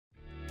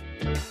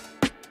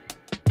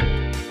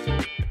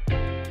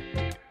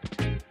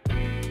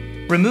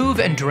Remove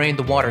and drain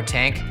the water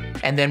tank,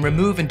 and then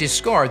remove and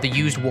discard the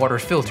used water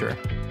filter.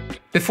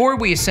 Before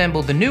we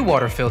assemble the new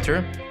water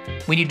filter,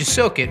 we need to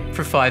soak it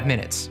for 5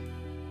 minutes.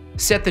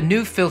 Set the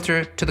new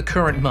filter to the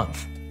current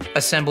month.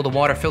 Assemble the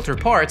water filter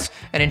parts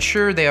and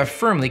ensure they are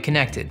firmly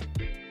connected.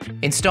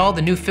 Install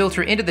the new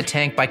filter into the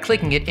tank by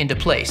clicking it into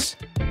place.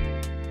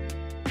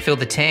 Fill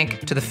the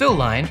tank to the fill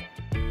line.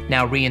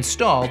 Now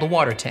reinstall the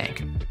water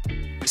tank.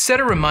 Set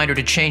a reminder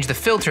to change the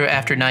filter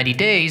after 90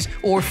 days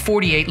or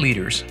 48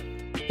 liters.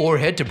 Or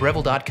head to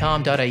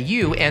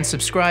breville.com.au and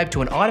subscribe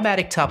to an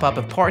automatic top-up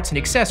of parts and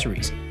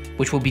accessories,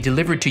 which will be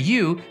delivered to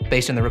you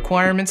based on the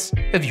requirements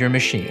of your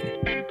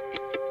machine.